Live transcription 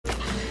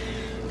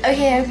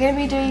Okay, I'm gonna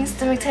be doing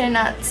stomach tighten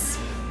knots,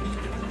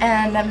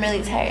 and I'm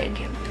really tired,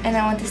 and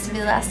I want this to be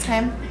the last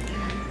time.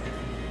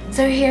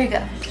 So here we go.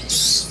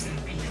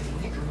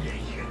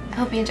 I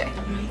hope you enjoy.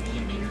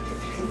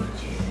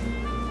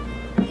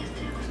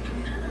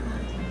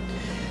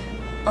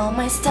 Oh,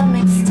 my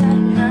stomach's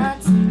tighten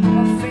knots.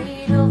 I'm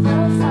afraid of what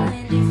I'll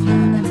find if you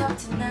wanna talk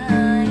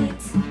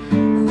tonight.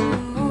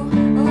 Ooh,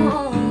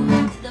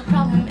 the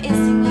problem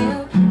isn't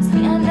you, it's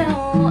me. I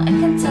know, I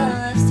can tell.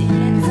 I've seen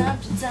it time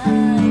to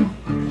time.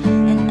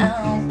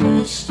 I'll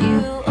push you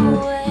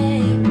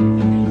away.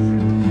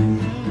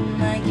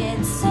 I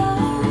get so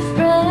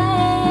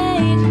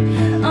afraid.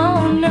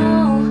 Oh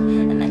no,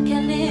 and I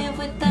can't live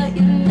without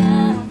you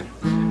now.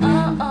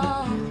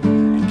 Oh,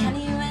 I can't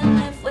even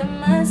live with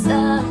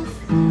myself.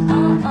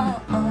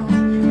 Oh,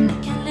 and I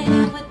can't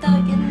live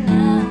without you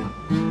now.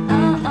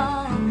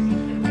 Oh,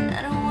 and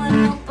I don't want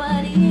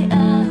nobody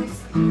else.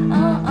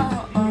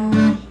 Oh,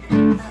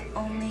 I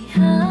only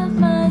have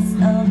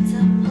myself to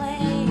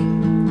blame.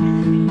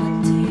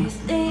 Do you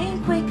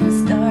think we can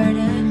start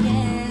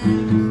again?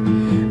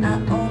 I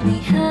only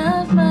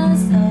have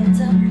myself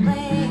to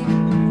blame.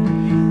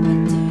 But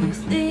do you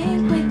think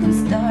we can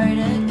start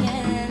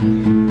again?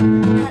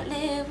 Can't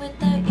live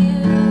without you.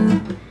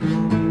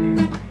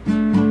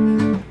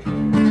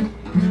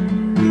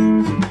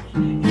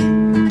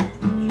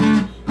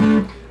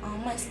 Oh,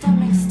 my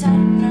stomach's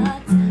tighten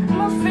knots.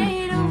 I'm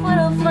afraid of what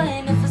I'll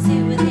find if I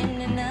stay with him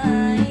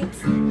tonight.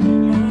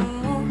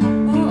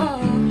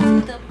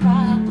 The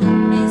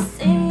problem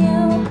isn't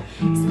you,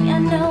 it's me. I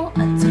know I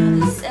do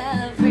this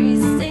every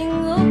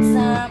single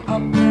time.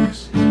 I'll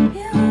push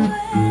you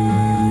away.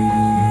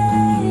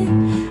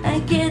 I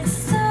get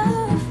so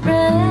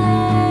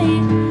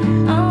afraid.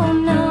 Oh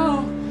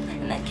no,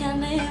 and I can't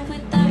live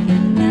without you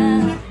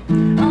now.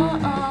 Oh,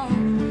 I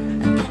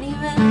can't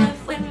even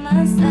live with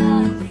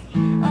myself.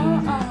 Oh,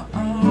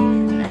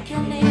 and I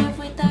can't live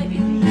without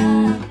you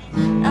now.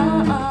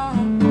 Oh,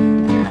 and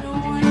I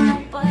don't want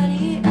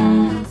nobody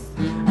else.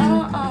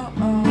 Oh, I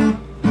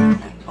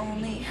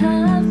only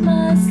have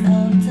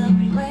myself to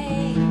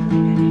blame.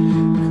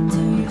 But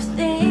do you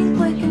think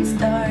we can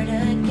start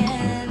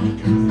again?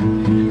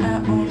 I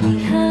only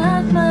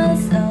have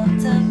myself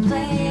to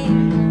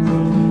blame.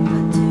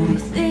 But do you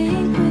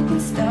think we can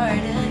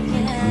start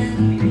again?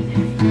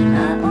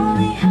 I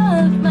only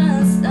have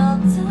myself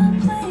to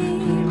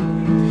blame.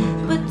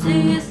 But do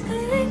you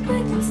think we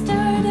can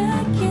start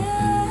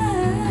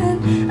again?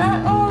 I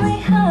only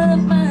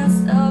have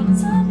myself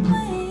to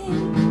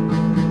blame.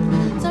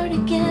 Start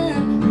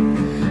again.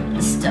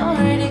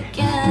 Start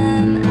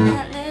again. I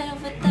can't live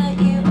without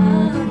you.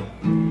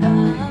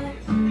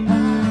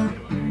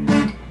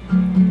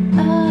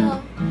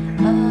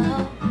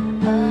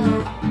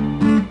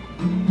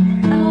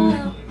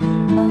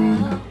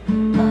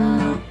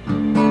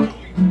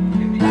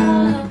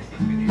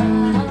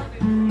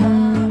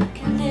 I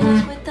can't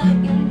live without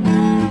you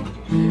now.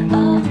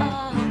 I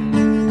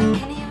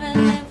can't even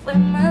live with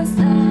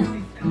myself.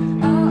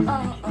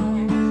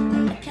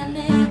 I can't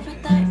live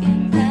without you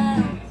now.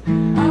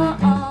 I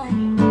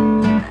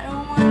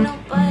don't want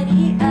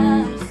nobody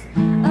else.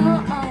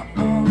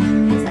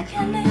 'Cause I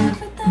can't live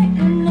without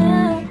you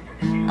now.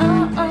 I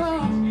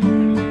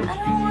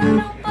don't want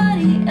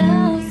nobody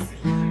else.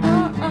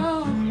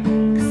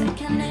 'Cause I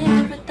can't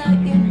live without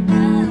you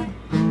now.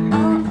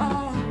 I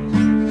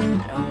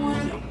don't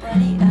want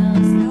nobody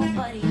else,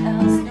 nobody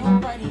else,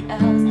 nobody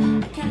else.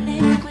 I can't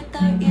live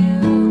without you.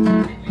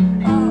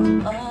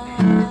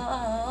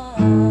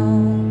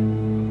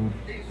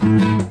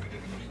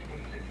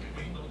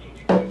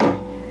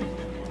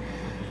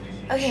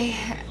 Okay,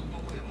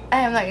 I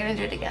am not gonna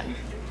do it again.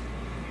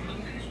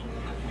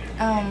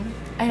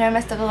 I know I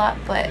messed up a lot,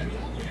 but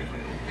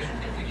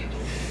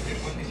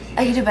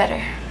I can do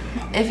better.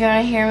 If you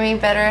want to hear me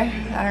better,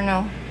 I don't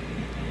know,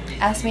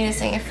 ask me to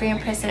sing it free in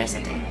person or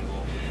something.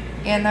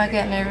 Even though I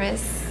get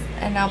nervous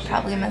and I'll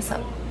probably mess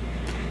up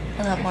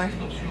a lot more.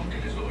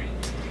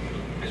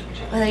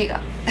 Well, there you go.